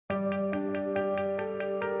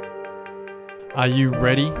Are you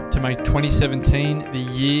ready to make 2017 the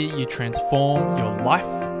year you transform your life?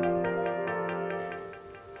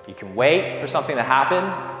 You can wait for something to happen,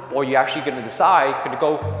 or you're actually going to decide to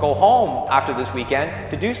go home after this weekend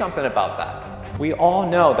to do something about that. We all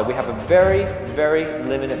know that we have a very, very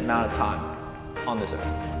limited amount of time on this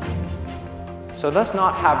earth. So let's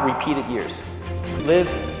not have repeated years. Live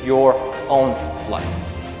your own life.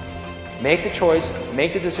 Make the choice,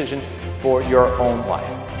 make the decision for your own life.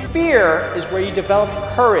 Fear is where you develop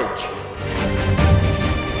courage.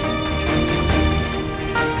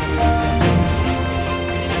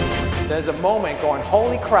 There's a moment going,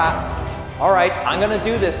 holy crap, all right, I'm going to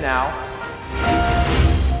do this now.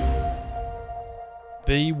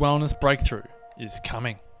 The Wellness Breakthrough is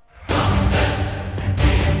coming.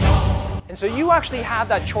 And so you actually have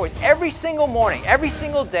that choice every single morning, every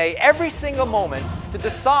single day, every single moment to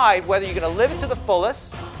decide whether you're going to live it to the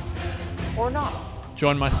fullest or not.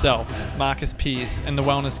 Join myself, Marcus Pearce, and the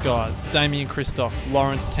Wellness Guys, Damien Christoph,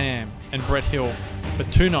 Lawrence Tam, and Brett Hill for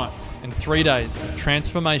 2 nights and 3 days of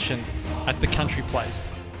transformation at the Country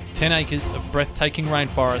Place. 10 acres of breathtaking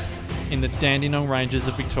rainforest in the Dandenong Ranges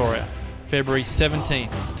of Victoria, February 17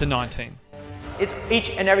 to 19. It's each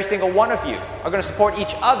and every single one of you are going to support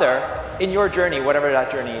each other in your journey, whatever that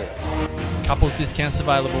journey is. Couples discounts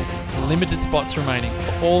available, limited spots remaining.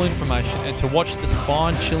 For all information and to watch the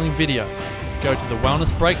spine-chilling video, go to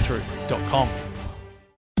thewellnessbreakthrough.com.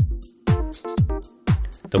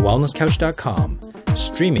 TheWellnessCouch.com,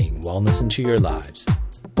 streaming wellness into your lives.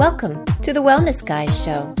 Welcome to the Wellness Guys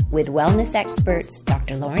Show with wellness experts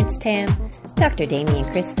Dr. Lawrence Tam, Dr. Damien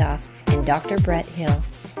Christoph, and Dr. Brett Hill.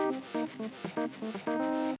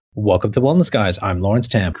 Welcome to Wellness Guys. I'm Lawrence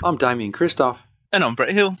Tam. I'm Damien Christoph. And I'm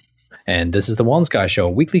Brett Hill. And this is the Wellness Guys Show,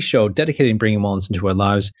 a weekly show dedicated to bringing wellness into our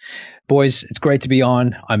lives. Boys, it's great to be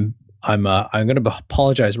on. I'm going to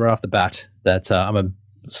apologize right off the bat that I'm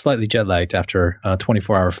slightly jet lagged after a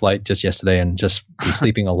 24-hour flight just yesterday and just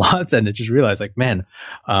sleeping a lot. And I just realized, like, man,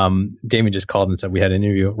 Damien just called and said we had an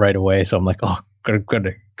interview right away. So I'm like, oh,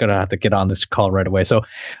 gonna have to get on this call right away. So,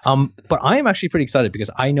 but I am actually pretty excited because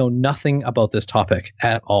I know nothing about this topic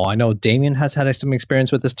at all. I know Damien has had some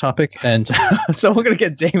experience with this topic, and so we're gonna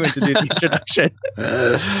get Damien to do the introduction.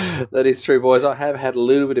 That is true, boys. I have had a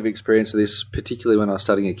little bit of experience with this, particularly when I was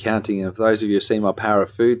studying accounting. And for those of you who've seen my Power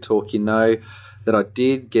of Food talk, you know that I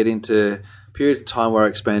did get into periods of time where I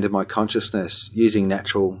expanded my consciousness using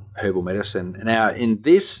natural herbal medicine. Now, in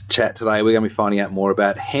this chat today, we're going to be finding out more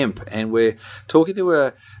about hemp, and we're talking to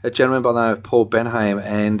a gentleman by the name of Paul Benhaim.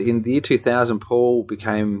 And in the year 2000, Paul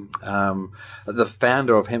became the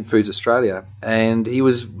founder of Hemp Foods Australia, and he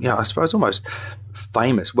was, I suppose, almost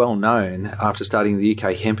famous, well known after starting the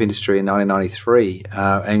UK hemp industry in 1993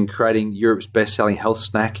 and creating Europe's best-selling health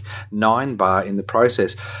snack 9 Bar in the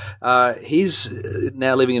process. He's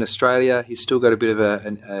now living in Australia. He's still got a bit of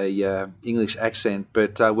a English accent,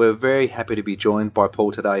 but we're very happy to be joined by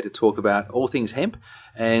Paul today to talk about all things hemp,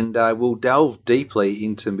 and we'll delve deeply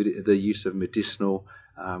into the use of medicinal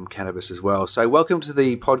cannabis as well. So welcome to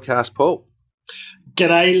the podcast, Paul.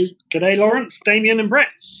 G'day, Lawrence, Damien and Brett.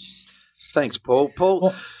 Thanks, Paul.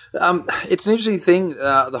 Paul, it's an interesting thing,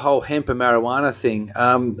 the whole hemp and marijuana thing.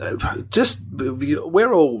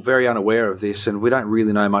 We're all very unaware of this, and we don't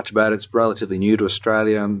really know much about it. It's relatively new to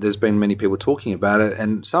Australia, and there's been many people talking about it.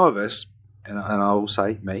 And some of us, and I will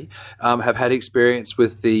say me, have had experience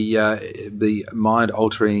with the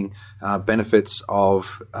mind-altering benefits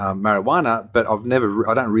of marijuana, but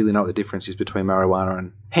I don't really know what the difference is between marijuana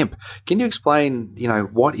and hemp. Can you explain,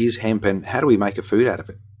 what is hemp and how do we make a food out of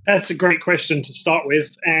it? That's a great question to start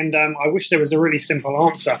with, and I wish there was a really simple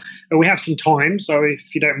answer. But we have some time, so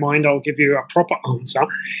if you don't mind, I'll give you a proper answer.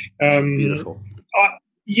 Beautiful.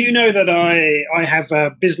 You know that I have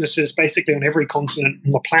businesses basically on every continent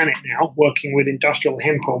on the planet now, working with industrial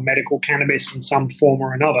hemp or medical cannabis in some form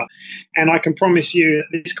or another. And I can promise you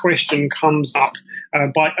that this question comes up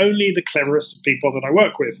by only the cleverest of people that I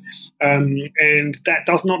work with. And that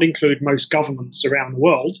does not include most governments around the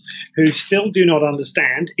world who still do not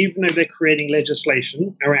understand, even though they're creating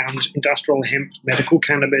legislation around industrial hemp, medical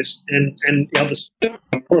cannabis, and other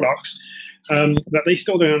products, that they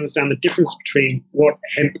still don't understand the difference between what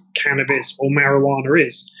hemp, cannabis, or marijuana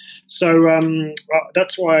is. So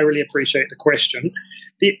that's why I really appreciate the question.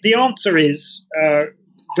 The answer is,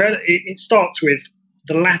 it starts with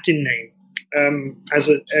the Latin name. As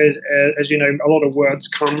you know, a lot of words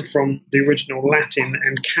come from the original Latin,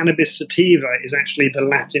 and cannabis sativa is actually the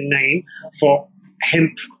Latin name for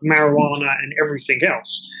hemp, marijuana, and everything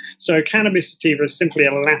else. So cannabis sativa is simply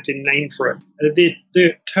a Latin name for it.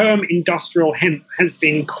 The term industrial hemp has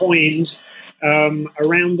been coined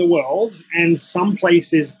around the world, and some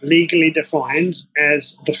places legally defined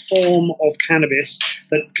as the form of cannabis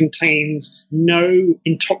that contains no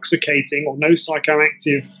intoxicating or no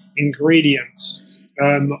psychoactive ingredients,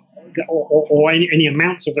 or any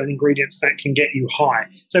amounts of ingredients that can get you high.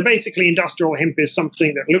 So basically, industrial hemp is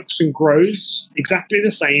something that looks and grows exactly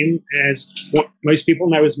the same as what most people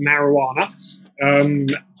know as marijuana,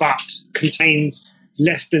 but contains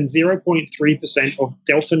less than 0.3% of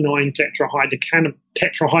delta-9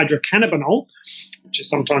 tetrahydrocannabinol, which is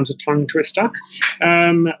sometimes a tongue twister,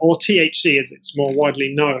 or THC as it's more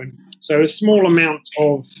widely known. So a small amount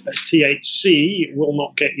of THC will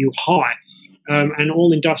not get you high. And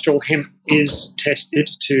all industrial hemp is tested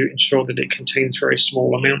to ensure that it contains very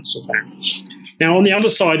small amounts of that. Now, on the other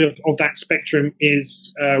side of that spectrum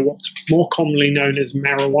is what's more commonly known as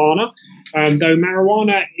marijuana. Though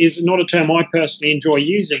marijuana is not a term I personally enjoy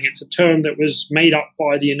using, it's a term that was made up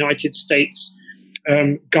by the United States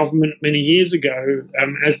government many years ago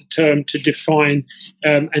as a term to define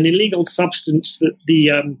an illegal substance that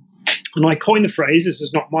and I coined the phrase, this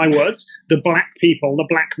is not my words, the black people, the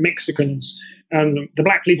black Mexicans, the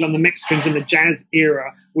black people and the Mexicans in the jazz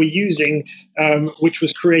era were using, which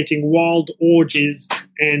was creating wild orgies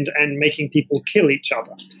and making people kill each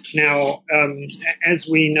other. Now, as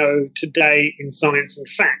we know today in science and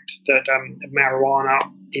fact, that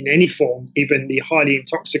marijuana in any form, even the highly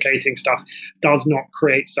intoxicating stuff, does not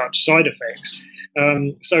create such side effects.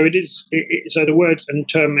 So the word and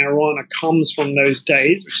term marijuana comes from those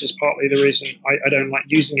days, which is partly the reason I don't like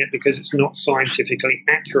using it, because it's not scientifically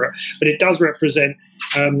accurate. But it does represent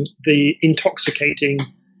the intoxicating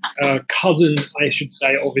cousin, I should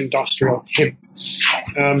say, of industrial hemp.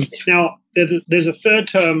 Now, there's a third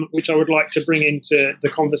term which I would like to bring into the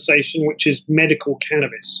conversation, which is medical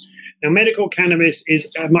cannabis. Now, medical cannabis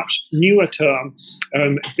is a much newer term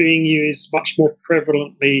being used much more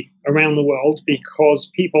prevalently around the world because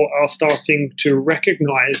people are starting to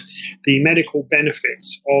recognize the medical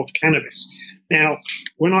benefits of cannabis. Now,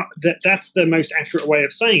 that's the most accurate way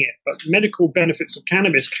of saying it, but medical benefits of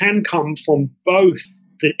cannabis can come from both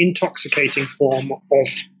the intoxicating form of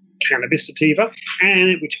cannabis sativa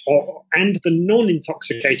and the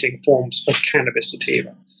non-intoxicating forms of cannabis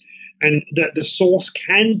sativa. And the source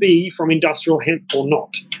can be from industrial hemp or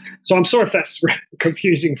not. So I'm sorry if that's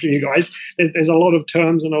confusing for you guys. There's a lot of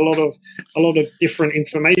terms and a lot of different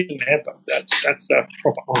information there, but that's the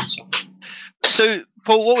proper answer. So,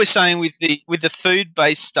 Paul, what we're saying with the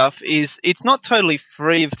food-based stuff is it's not totally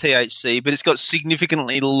free of THC, but it's got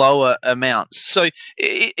significantly lower amounts. So,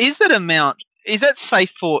 is that safe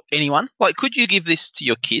for anyone? Like, could you give this to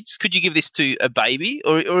your kids? Could you give this to a baby,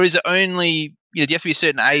 or is it only? Do you have to be a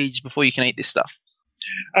certain age before you can eat this stuff?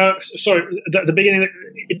 So the beginning,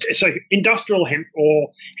 it's like industrial hemp or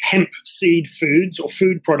hemp seed foods or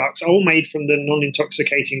food products, all made from the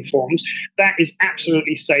non-intoxicating forms. That is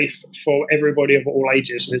absolutely safe for everybody of all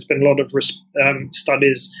ages. And there's been a lot of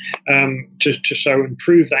studies to show and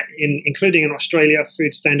prove that, including in Australia.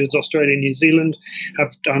 Food Standards Australia and New Zealand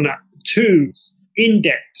have done 2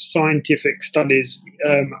 in-depth scientific studies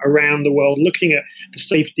around the world looking at the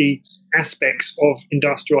safety aspects of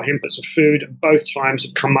industrial hemp as a food. Both times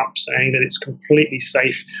have come up saying that it's completely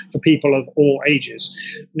safe for people of all ages.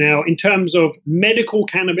 Now, in terms of medical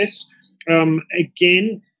cannabis,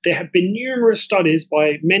 again, there have been numerous studies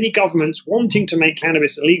by many governments wanting to make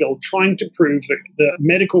cannabis illegal, trying to prove that the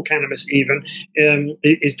medical cannabis even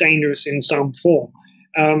is dangerous in some form.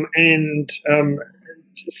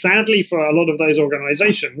 Sadly, for a lot of those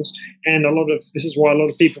organizations, and this is why a lot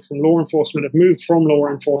of people from law enforcement have moved from law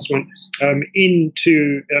enforcement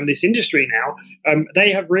into this industry now,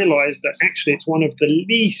 they have realized that actually it's one of the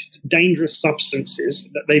least dangerous substances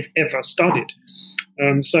that they've ever studied.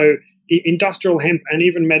 So industrial hemp and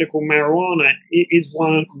even medical marijuana is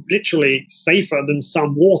one literally safer than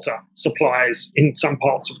some water supplies in some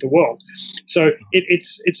parts of the world. So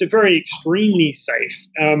it's a very extremely safe.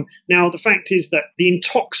 Now, the fact is that the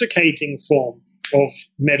intoxicating form of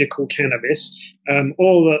medical cannabis,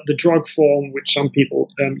 or the drug form which some people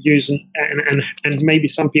use and maybe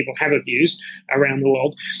some people have abused around the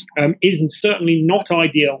world, is certainly not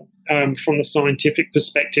ideal from the scientific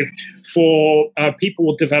perspective for people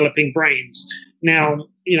with developing brains. Now,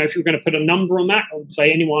 if you're going to put a number on that, I would say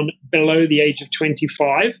anyone below the age of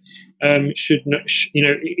 25 should,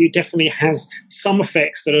 it definitely has some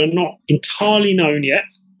effects that are not entirely known yet,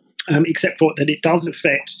 except for that it does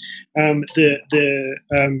affect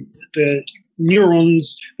the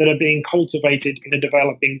neurons that are being cultivated in a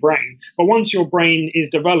developing brain. But once your brain is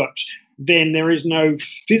developed, then there is no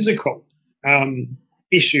physical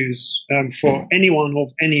issues for anyone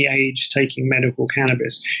of any age taking medical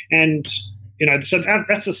cannabis. And so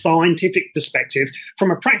that's a scientific perspective.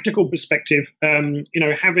 From a practical perspective,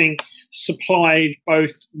 having supplied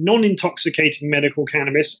both non-intoxicating medical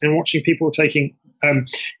cannabis and watching people taking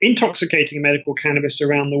intoxicating medical cannabis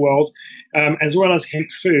around the world, as well as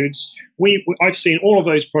hemp foods, I've seen all of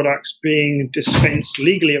those products being dispensed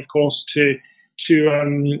legally, of course, to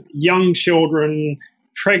young children,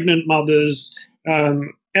 pregnant mothers,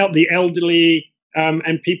 the elderly,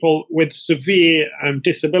 and people with severe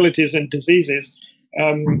disabilities and diseases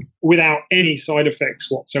without any side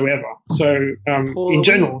effects whatsoever. So in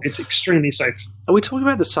general, it's extremely safe. Are we talking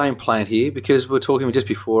about the same plant here? Because we were talking just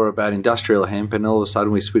before about industrial hemp, and all of a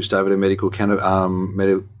sudden we switched over to medical cannabis.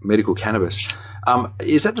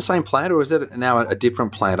 Is that the same plant, or is that now a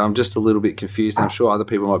different plant? I'm just a little bit confused. I'm sure other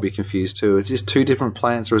people might be confused too. Is this two different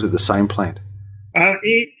plants, or is it the same plant?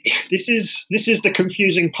 This is the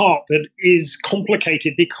confusing part that is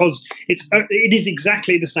complicated, because it is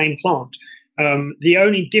exactly the same plant. The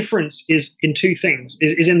only difference is in two things: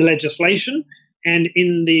 is in the legislation and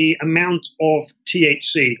in the amount of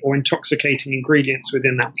THC, or intoxicating ingredients,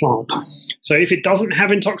 within that plant. So if it doesn't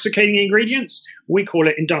have intoxicating ingredients, we call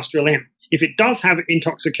it industrial hemp. If it does have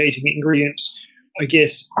intoxicating ingredients, I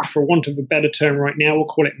guess, for want of a better term right now, we'll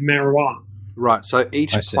call it marijuana. Right. So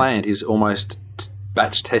each plant is almost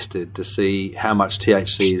batch tested to see how much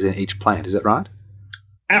THC is in each plant. Is that right?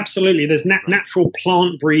 Absolutely. There's natural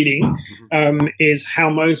plant breeding is how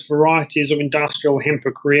most varieties of industrial hemp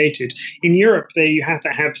are created. In Europe, there you have to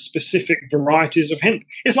have specific varieties of hemp.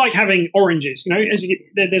 It's like having oranges.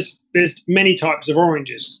 There's many types of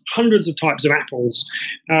oranges, hundreds of types of apples.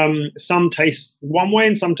 Some taste one way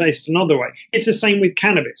and some taste another way. It's the same with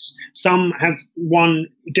cannabis. Some have one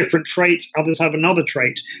different trait, others have another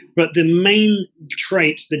trait. But the main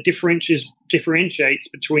trait that differentiates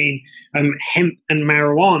between hemp and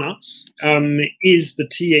marijuana is the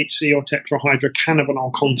THC, or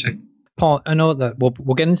tetrahydrocannabinol, content. Paul, I know that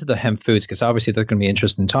we'll get into the hemp foods, because obviously that's going to be an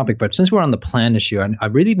interesting topic. But since we're on the plant issue,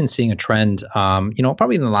 I've really been seeing a trend,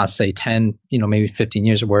 probably in the last, say, 10, maybe 15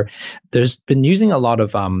 years, where there's been using a lot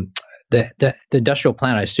of the industrial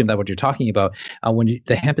plant. I assume that's what you're talking about.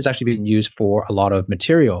 The hemp is actually being used for a lot of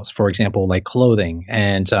materials, for example, like clothing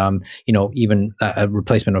and, even a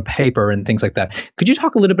replacement of paper and things like that. Could you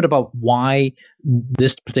talk a little bit about why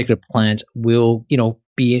this particular plant will,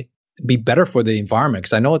 be better for the environment?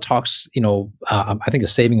 Because I know it talks, I think a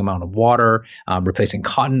saving amount of water, replacing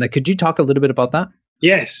cotton. Could you talk a little bit about that?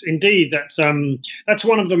 Yes, indeed. That's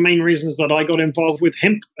one of the main reasons that I got involved with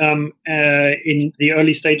hemp in the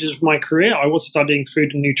early stages of my career. I was studying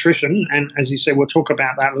food and nutrition, and as you say, we'll talk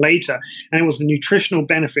about that later. And it was the nutritional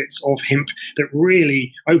benefits of hemp that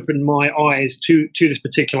really opened my eyes to this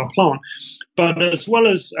particular plant. But as well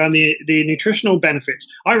as the nutritional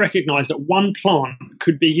benefits, I recognize that one plant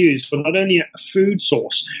could be used for not only a food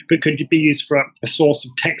source, but could be used for a source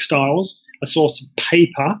of textiles, a source of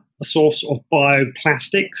paper, a source of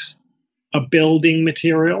bioplastics, a building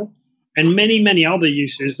material, and many, many other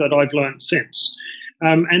uses that I've learned since.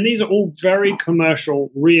 And these are all very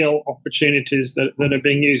commercial, real opportunities that are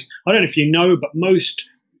being used. I don't know if you know, but most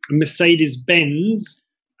Mercedes-Benz,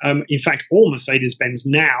 in fact, all Mercedes-Benz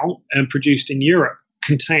now produced in Europe,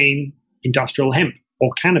 contain industrial hemp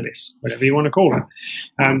or cannabis, whatever you want to call it.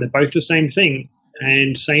 They're both the same thing.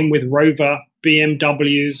 And same with Rover,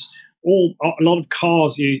 BMWs, a lot of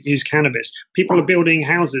cars use cannabis. People are building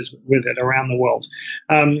houses with it around the world.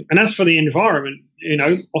 And as for the environment,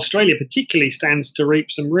 Australia particularly stands to reap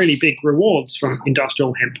some really big rewards from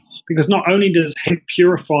industrial hemp, because not only does hemp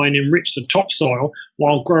purify and enrich the topsoil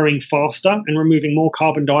while growing faster and removing more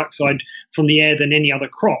carbon dioxide from the air than any other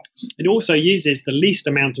crop, it also uses the least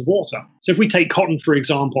amount of water. So if we take cotton, for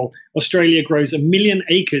example, Australia grows 1 million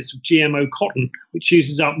acres of GMO cotton, which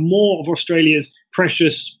uses up more of Australia's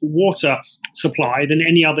precious water supply than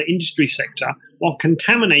any other industry sector, while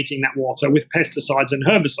contaminating that water with pesticides and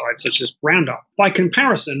herbicides such as Roundup. By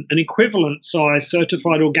comparison, an equivalent size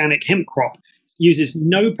certified organic hemp crop uses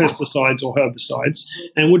no pesticides or herbicides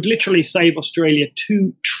and would literally save Australia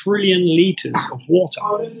 2 trillion litres of water.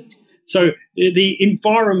 So the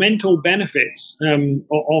environmental benefits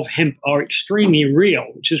of hemp are extremely real,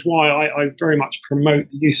 which is why I very much promote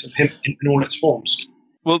the use of hemp in all its forms.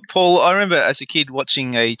 Well, Paul, I remember as a kid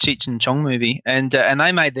watching a Cheech and Chong movie, and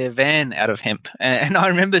they made their van out of hemp, and I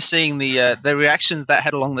remember seeing the reactions that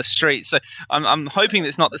had along the street. So I'm hoping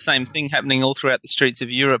it's not the same thing happening all throughout the streets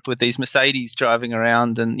of Europe with these Mercedes driving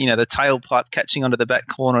around, and the tailpipe catching onto the back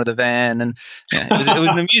corner of the van, and it was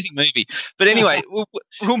an amusing movie. But anyway, we'll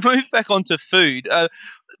move back onto food.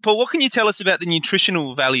 Paul, what can you tell us about the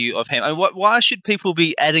nutritional value of hemp, and why should people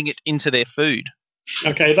be adding it into their food?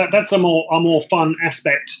 Okay, that's a more fun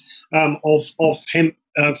aspect of hemp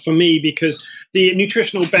for me, because the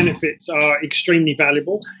nutritional benefits are extremely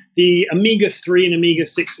valuable. The omega-3 and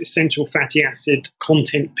omega-6 essential fatty acid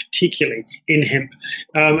content, particularly in hemp.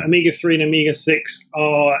 Omega-3 and omega-6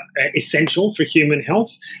 are essential for human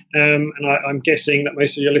health, and I'm guessing that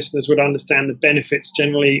most of your listeners would understand the benefits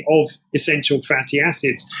generally of essential fatty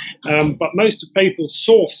acids. But most people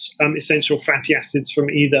source essential fatty acids from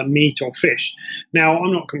either meat or fish. Now,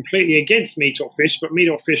 I'm not completely against meat or fish, but meat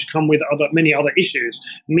or fish come with many other issues.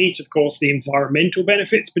 Meat, of course, the environmental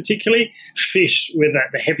benefits, particularly. Fish with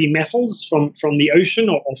the heavy metals from the ocean,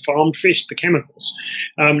 or farmed fish, the chemicals.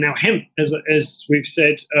 Now, hemp, as we've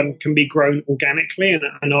said, can be grown organically,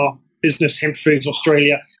 and our business, Hemp Foods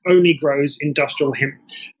Australia, only grows industrial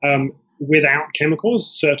hemp without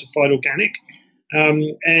chemicals, certified organic.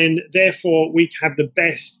 And therefore, we have the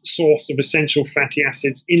best source of essential fatty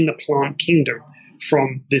acids in the plant kingdom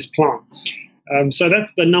from this plant. So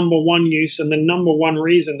that's the number one use, and the number one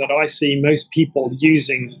reason that I see most people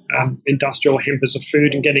using industrial hemp as a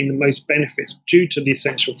food and getting the most benefits due to the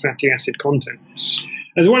essential fatty acid content.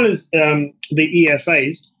 As well as the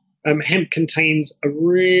EFAs, hemp contains a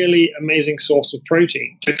really amazing source of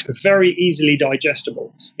protein. It's very easily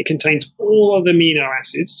digestible. It contains all of the amino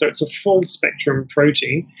acids, so it's a full spectrum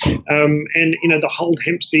protein. And the hulled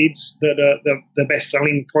hemp seeds that are the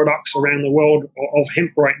best-selling products around the world of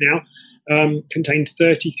hemp right now contain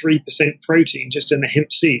 33% protein just in the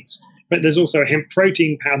hemp seeds. But there's also a hemp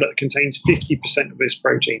protein powder that contains 50% of this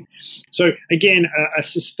protein. So again, a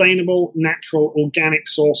sustainable, natural, organic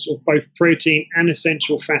source of both protein and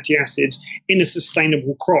essential fatty acids in a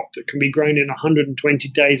sustainable crop that can be grown in 120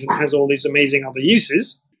 days and has all these amazing other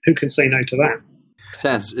uses. Who can say no to that?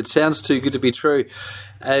 It sounds too good to be true,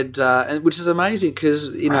 and which is amazing because,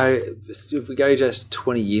 if we go just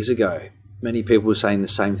 20 years ago, many people were saying the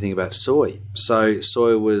same thing about soy. So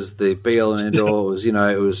soy was the be-all and end-all. It was,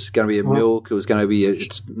 it was going to be a milk. It was going to be,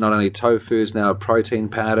 it's not only tofu, it's now a protein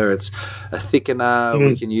powder. It's a thickener.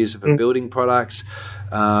 We can use it for building products.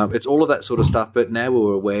 It's all of that sort of stuff. But now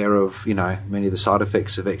we're aware of, many of the side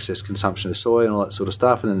effects of excess consumption of soy and all that sort of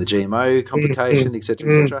stuff, and then the GMO complication, et cetera,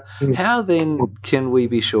 et cetera. How then can we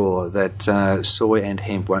be sure that soy and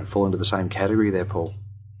hemp won't fall into the same category there, Paul?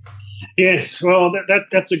 Yes, well,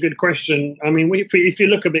 that's a good question. I mean, if you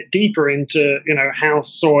look a bit deeper into how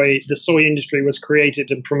the soy industry was created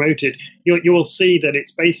and promoted, you will see that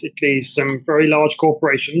it's basically some very large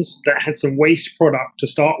corporations that had some waste product to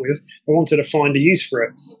start with and wanted to find a use for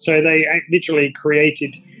it. So they literally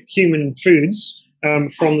created human foods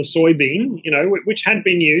from the soybean, which had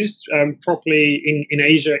been used properly in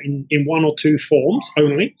Asia in one or two forms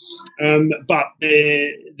only. But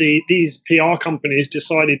these PR companies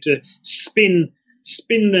decided to spin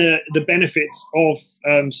the benefits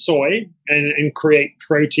of soy and create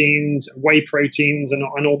proteins, whey proteins, and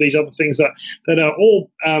all these other things that are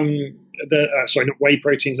all sorry, not whey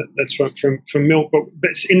proteins. That's from milk,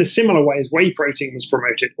 but in a similar way as whey protein was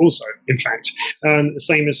promoted. Also, in fact, the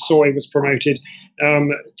same as soy was promoted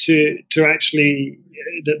to actually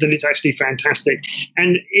that it's actually fantastic.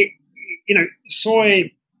 And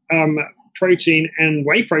soy protein and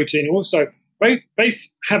whey protein also both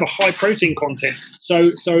have a high protein content.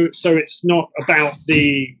 So it's not about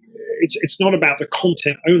it's not about the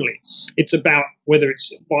content only. It's about whether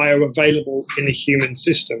it's bioavailable in the human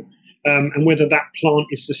system. And whether that plant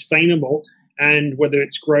is sustainable and whether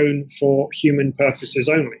it's grown for human purposes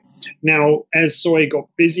only. Now, as soy got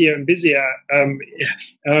busier and busier,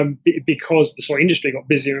 because the soy industry got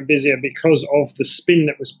busier and busier because of the spin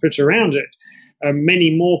that was put around it,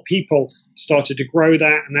 many more people started to grow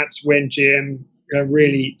that, and that's when GM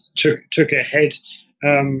really took ahead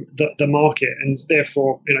the market, and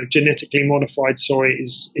therefore, genetically modified soy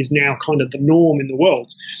is now kind of the norm in the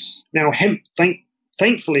world. Now, hemp,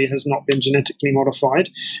 thankfully, has not been genetically modified,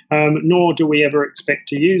 nor do we ever expect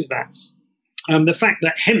to use that. The fact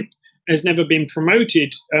that hemp has never been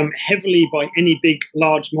promoted heavily by any big,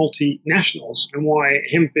 large multinationals, and why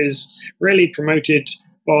hemp is really promoted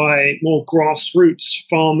by more grassroots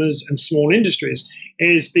farmers and small industries,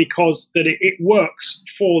 is because that it works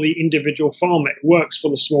for the individual farmer, it works for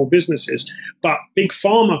the small businesses, but big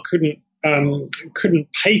pharma couldn't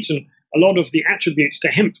patent a lot of the attributes to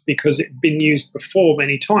hemp because it had been used before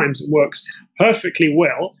many times. It works perfectly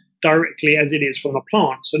well directly as it is from the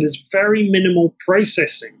plant. So there's very minimal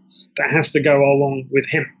processing that has to go along with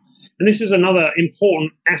hemp. And this is another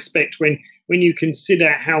important aspect when when you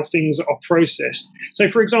consider how things are processed. So,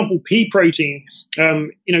 for example, pea protein,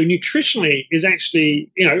 nutritionally is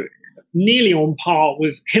actually, nearly on par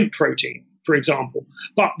with hemp protein, for example.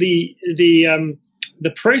 But the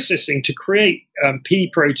processing to create pea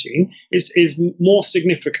protein is more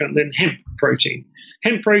significant than hemp protein.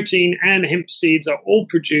 Hemp protein and hemp seeds are all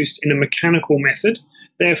produced in a mechanical method.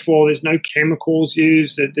 Therefore, there's no chemicals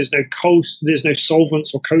used. There's no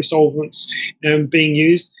solvents or co-solvents being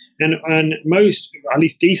used. And most, at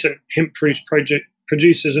least decent hemp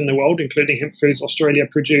producers in the world, including Hemp Foods Australia,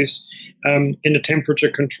 produce in a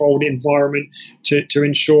temperature-controlled environment to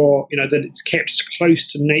ensure that it's kept close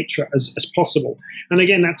to nature as possible. And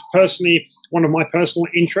again, that's personally one of my personal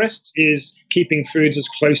interests, is keeping foods as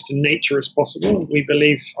close to nature as possible. I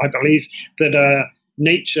believe that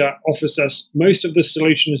nature offers us most of the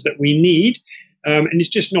solutions that we need. And it's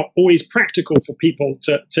just not always practical for people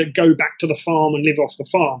to go back to the farm and live off the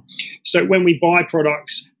farm. So when we buy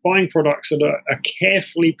products, buying products that are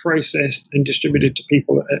carefully processed and distributed to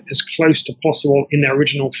people as close to possible in their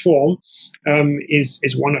original form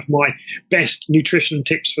is one of my best nutrition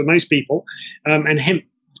tips for most people. And hemp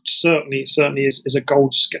certainly gets a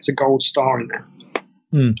gold star in there.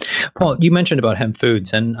 Paul, you mentioned about Hemp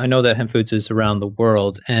Foods, and I know that Hemp Foods is around the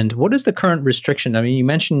world. And what is the current restriction? I mean, you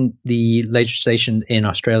mentioned the legislation in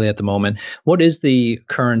Australia at the moment. What is the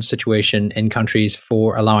current situation in countries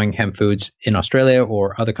for allowing hemp foods in Australia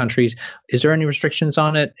or other countries? Is there any restrictions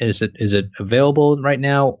on it? Is it available right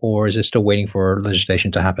now, or is it still waiting for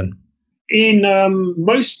legislation to happen? In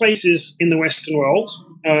most places in the Western world,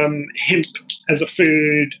 hemp as a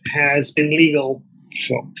food has been legal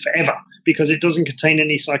forever, because it doesn't contain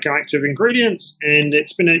any psychoactive ingredients, and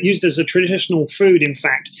it's been used as a traditional food, in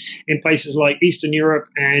fact, in places like Eastern Europe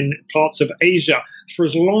and parts of Asia for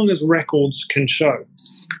as long as records can show.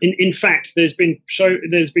 In fact, there's been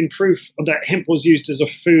proof that hemp was used as a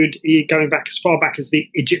food going back as far back as the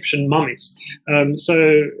Egyptian mummies.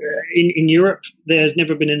 So in Europe, there's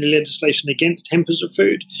never been any legislation against hemp as a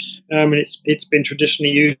food, and it's been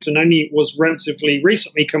traditionally used and only was relatively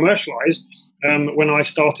recently commercialized when I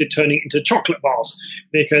started turning it into chocolate bars,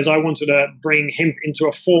 because I wanted to bring hemp into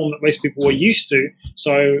a form that most people were used to,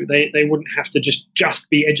 so they wouldn't have to just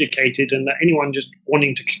be educated, and that anyone just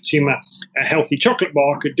wanting to consume a healthy chocolate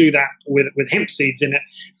bar could do that with hemp seeds in it,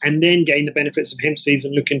 and then gain the benefits of hemp seeds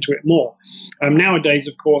and look into it more. Nowadays,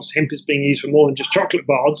 of course, hemp is being used for more than just chocolate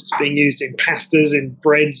bars. It's being used in pastas, in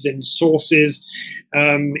breads, in sauces,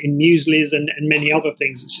 in mueslis, and many other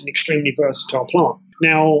things. It's an extremely versatile plant.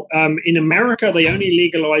 Now, in America, they only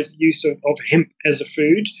legalized the use of hemp as a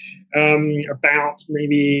food about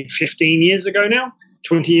maybe 15 years ago now,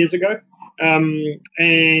 20 years ago.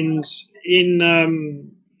 And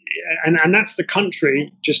that's the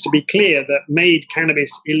country, just to be clear, that made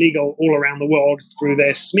cannabis illegal all around the world through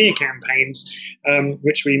their smear campaigns,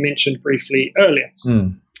 which we mentioned briefly earlier.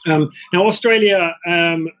 Now, Australia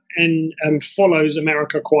follows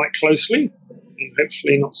America quite closely.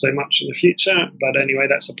 Hopefully not so much in the future, but anyway,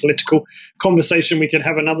 that's a political conversation we could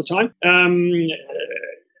have another time. And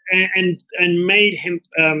made hemp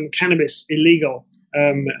cannabis illegal,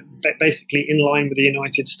 basically in line with the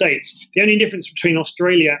United States. The only difference between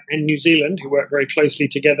Australia and New Zealand, who work very closely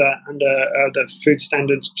together under the Food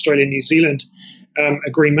Standards Australia-New Zealand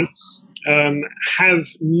agreement, have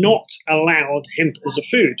not allowed hemp as a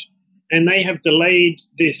food. And they have delayed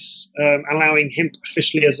this allowing hemp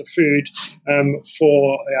officially as a food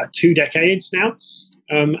for 2 decades now.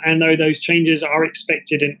 And though those changes are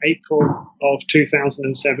expected in April of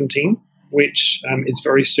 2017, which is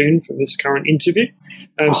very soon from this current interview.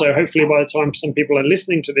 So hopefully by the time some people are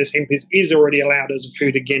listening to this, hemp is already allowed as a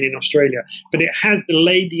food again in Australia. But it has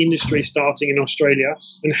delayed the industry starting in Australia,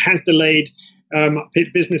 and has delayed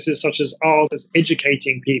businesses such as ours as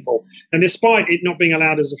educating people. And despite it not being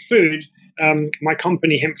allowed as a food, my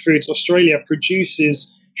company, Hemp Foods Australia,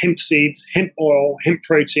 produces hemp seeds, hemp oil, hemp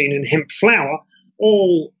protein, and hemp flour,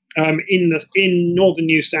 all in northern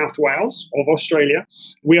New South Wales of Australia.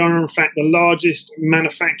 We are, in fact, the largest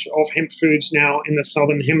manufacturer of hemp foods now in the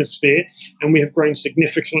Southern Hemisphere, and we have grown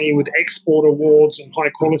significantly with export awards and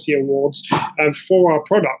high-quality awards for our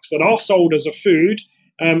products that are sold as a food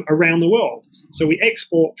around the world. So we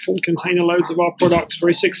export full container loads of our products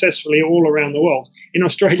very successfully all around the world. In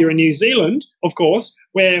Australia and New Zealand, of course,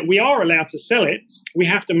 where we are allowed to sell it, we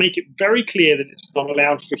have to make it very clear that it's not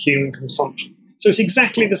allowed for human consumption. So it's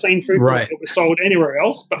exactly the same food that was sold anywhere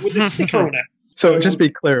else, but with a sticker on it. So just be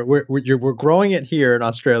clear, we're growing it here in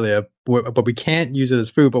Australia, but we can't use it as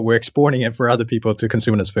food, but we're exporting it for other people to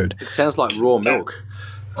consume it as food. It sounds like raw milk.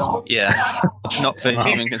 Yeah, not for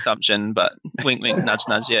human consumption, but wink, wink, nudge,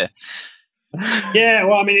 nudge, yeah. Yeah,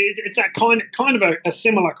 well, I mean, it's that kind of a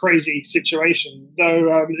similar crazy situation,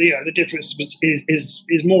 though. The difference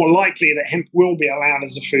is more likely that hemp will be allowed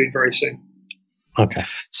as a food very soon. Okay.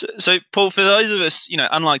 So, Paul, for those of us,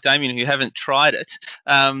 unlike Damien, who haven't tried it,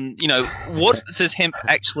 what does hemp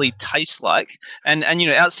actually taste like? And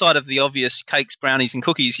outside of the obvious cakes, brownies, and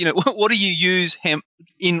cookies, what do you use hemp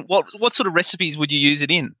in? What sort of recipes would you use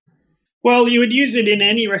it in? Well, you would use it in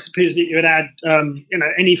any recipes that you would add,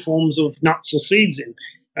 any forms of nuts or seeds in.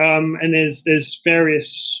 And there's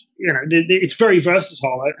various, it's very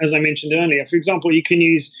versatile, as I mentioned earlier. For example, you can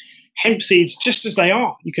use hemp seeds just as they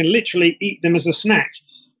are. You can literally eat them as a snack.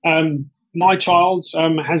 My child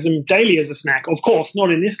has them daily as a snack. Of course,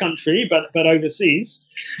 not in this country, but overseas.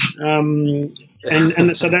 And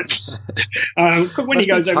so that's when he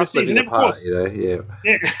goes overseas. And of course,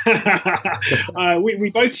 we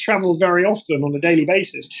both travel very often on a daily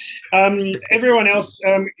basis. Everyone else,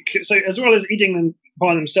 so as well as eating them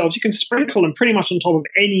by themselves, you can sprinkle them pretty much on top of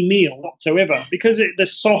any meal whatsoever, because the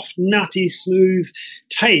soft, nutty, smooth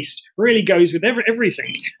taste really goes with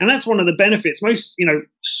everything. And that's one of the benefits. Most,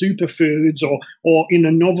 superfoods or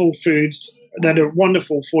novel foods that are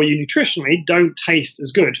wonderful for you nutritionally don't taste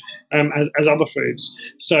as good as other foods.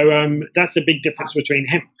 So that's the big difference between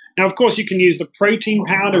hemp. Now, of course, you can use the protein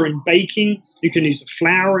powder in baking. You can use the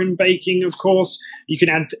flour in baking, of course. You can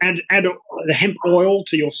add the hemp oil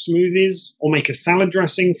to your smoothies or make a salad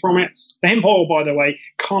dressing from it. The hemp oil, by the way,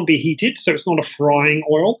 can't be heated, so it's not a frying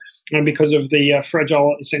oil because of the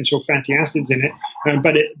fragile essential fatty acids in it.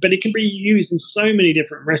 But it can be used in so many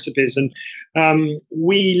different recipes. And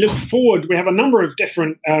we look forward. We have a number of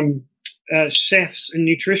different chefs and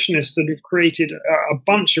nutritionists that have created a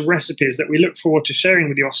bunch of recipes that we look forward to sharing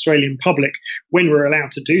with the Australian public when we're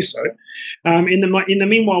allowed to do so. In the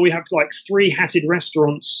meanwhile, we have like 3 hatted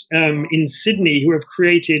restaurants in Sydney who have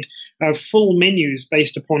created full menus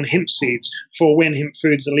based upon hemp seeds for when hemp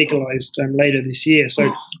foods are legalized later this year.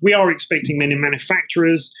 So we are expecting many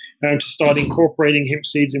manufacturers to start incorporating hemp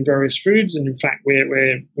seeds in various foods. And in fact, we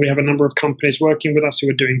have a number of companies working with us who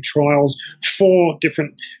are doing trials for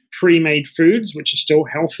different pre-made foods, which are still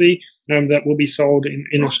healthy, that will be sold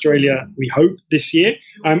in Australia, we hope, this year.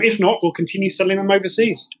 If not, we'll continue selling them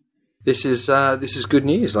overseas. This is good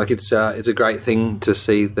news. Like it's a great thing to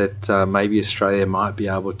see that maybe Australia might be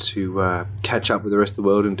able to catch up with the rest of the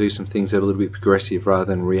world and do some things that are a little bit progressive rather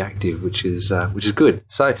than reactive, which is good.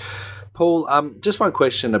 So, Paul, just one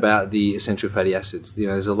question about the essential fatty acids.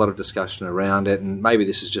 There's a lot of discussion around it, and maybe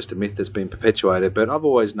this is just a myth that's been perpetuated, but I've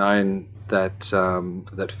always known that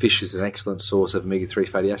that fish is an excellent source of omega-3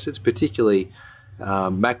 fatty acids, particularly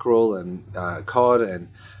mackerel and cod and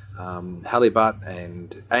halibut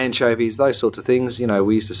and anchovies, those sorts of things.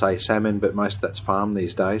 We used to say salmon, but most of that's farmed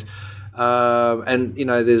these days. And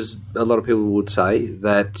there's a lot of people would say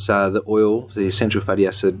that the oil, the essential fatty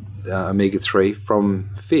acid omega-3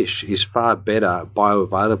 from fish is far better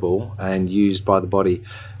bioavailable and used by the body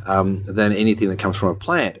than anything that comes from a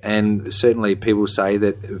plant. And certainly people say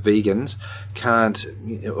that vegans can't,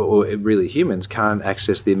 or really humans can't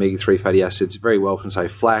access the omega-3 fatty acids very well from, say,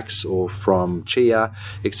 flax or from chia,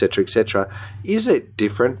 etc., etc. Is it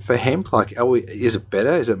different for hemp? Like, is it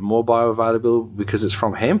better? Is it more bioavailable because it's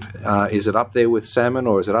from hemp? Is it up there with salmon,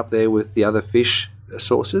 or is it up there with the other fish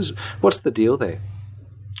sources? What's the deal there?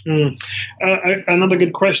 Another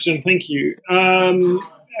good question. Thank you.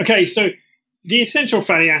 Okay, so the essential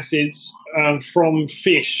fatty acids from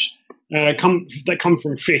fish come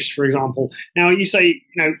from fish, for example. Now, you say,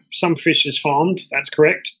 some fish is farmed. That's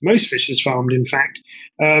correct. Most fish is farmed, in fact.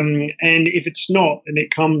 And if it's not, then it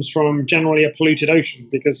comes from generally a polluted ocean,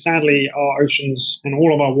 because sadly our oceans and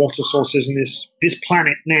all of our water sources in this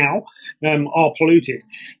planet now are polluted.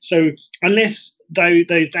 So unless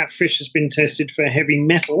that fish has been tested for heavy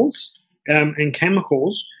metals and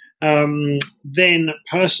chemicals, then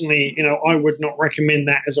personally, I would not recommend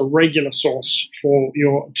that as a regular source to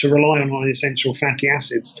rely on essential fatty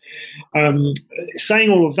acids. Saying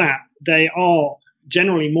all of that, they are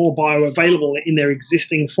generally more bioavailable in their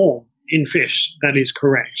existing form in fish. That is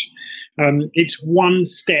correct. It's one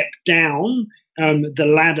step down the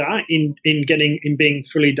ladder in being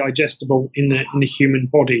fully digestible in the human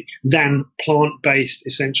body than plant-based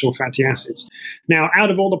essential fatty acids. Now, out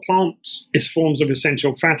of all the plants' forms of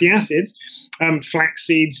essential fatty acids, flax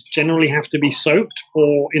seeds generally have to be soaked,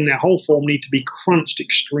 or in their whole form need to be crunched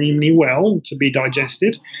extremely well to be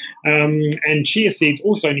digested. And chia seeds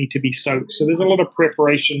also need to be soaked. So there's a lot of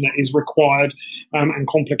preparation that is required and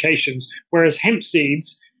complications. Whereas hemp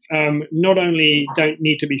seeds, not only don't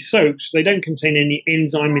need to be soaked, they don't contain any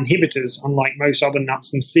enzyme inhibitors, unlike most other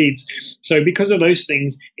nuts and seeds. So because of those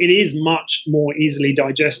things, it is much more easily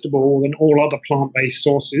digestible than all other plant-based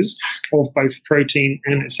sources of both protein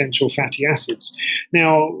and essential fatty acids.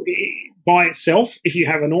 Now, by itself, if you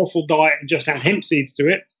have an awful diet and just add hemp seeds to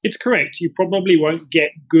it, it's correct. You probably won't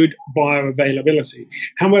get good bioavailability.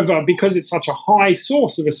 However, because it's such a high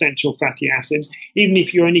source of essential fatty acids, even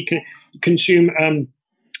if you only consume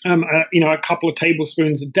a couple of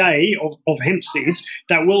tablespoons a day of hemp seeds,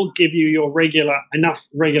 that will give you your enough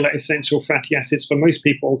regular essential fatty acids for most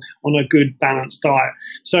people on a good balanced diet.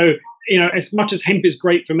 So, as much as hemp is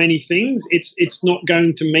great for many things, it's not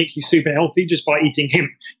going to make you super healthy just by eating hemp.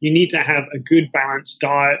 You need to have a good balanced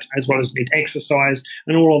diet, as well as need exercise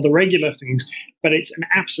and all of the regular things. But it's an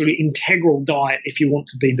absolutely integral diet if you want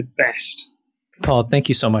to be the best. Paul, thank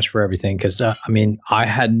you so much for everything. Because I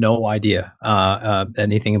had no idea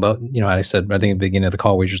anything about, I said, I think at the beginning of the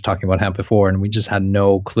call, we were just talking about hemp before, and we just had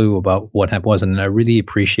no clue about what hemp was. And I really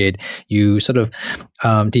appreciate you sort of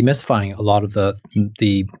demystifying a lot of the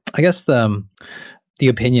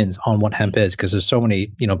opinions on what hemp is, because there's so many,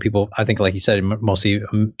 people, I think, like you said, mostly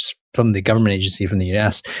from the government agency from the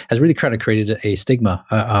US, has really kind of created a stigma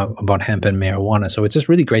about hemp and marijuana. So it's just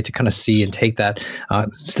really great to kind of see and take that,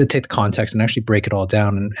 to take the context and actually break it all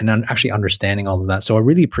down and actually understanding all of that. So I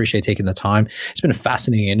really appreciate taking the time. It's been a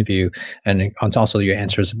fascinating interview, and also your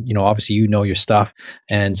answers. Obviously your stuff,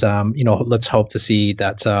 and let's hope to see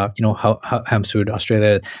that Hemp Food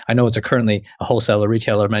Australia. I know it's currently a wholesaler,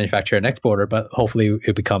 retailer, manufacturer, and exporter, but hopefully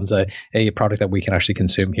it becomes a product that we can actually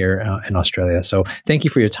consume here in Australia. So thank you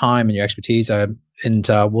for your time and your expertise, and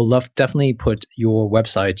we'll definitely put your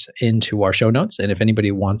websites into our show notes. And if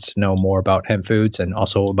anybody wants to know more about Hemp Foods and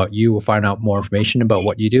also about you, we'll find out more information about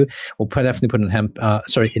what you do. We'll definitely put in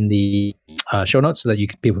the show notes so that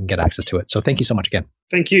people can get access to it. So thank you so much again.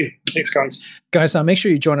 Thank you. Thanks, guys. Guys, make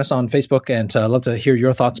sure you join us on Facebook, and I'd love to hear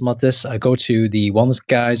your thoughts about this. Go to the Wellness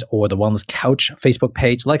Guys or the Wellness Couch Facebook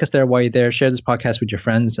page. Like us there while you're there. Share this podcast with your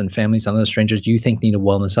friends and families and other strangers you think need a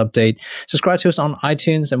wellness update. Subscribe to us on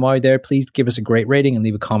iTunes, and while you're there, please give us a great rating and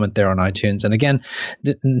leave a comment there on iTunes. And again,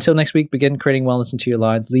 until next week, begin creating wellness into your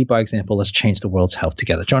lives. Lead by example. Let's change the world's health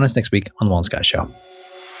together. Join us next week on the Wellness Guys Show.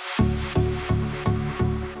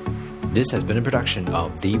 This has been a production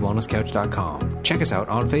of TheWellnessCouch.com. Check us out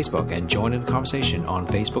on Facebook and join in the conversation on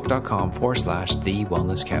Facebook.com/The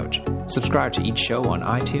Wellness Couch. Subscribe to each show on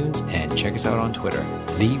iTunes and check us out on Twitter.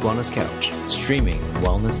 The Wellness Couch, streaming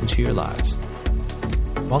wellness into your lives.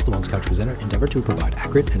 Whilst the Wellness Couch presenter endeavor to provide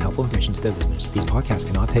accurate and helpful information to their listeners, these podcasts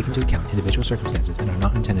cannot take into account individual circumstances and are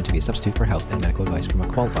not intended to be a substitute for health and medical advice from a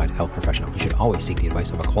qualified health professional. You should always seek the advice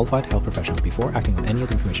of a qualified health professional before acting on any of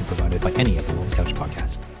the information provided by any of the Wellness Couch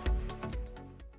podcasts.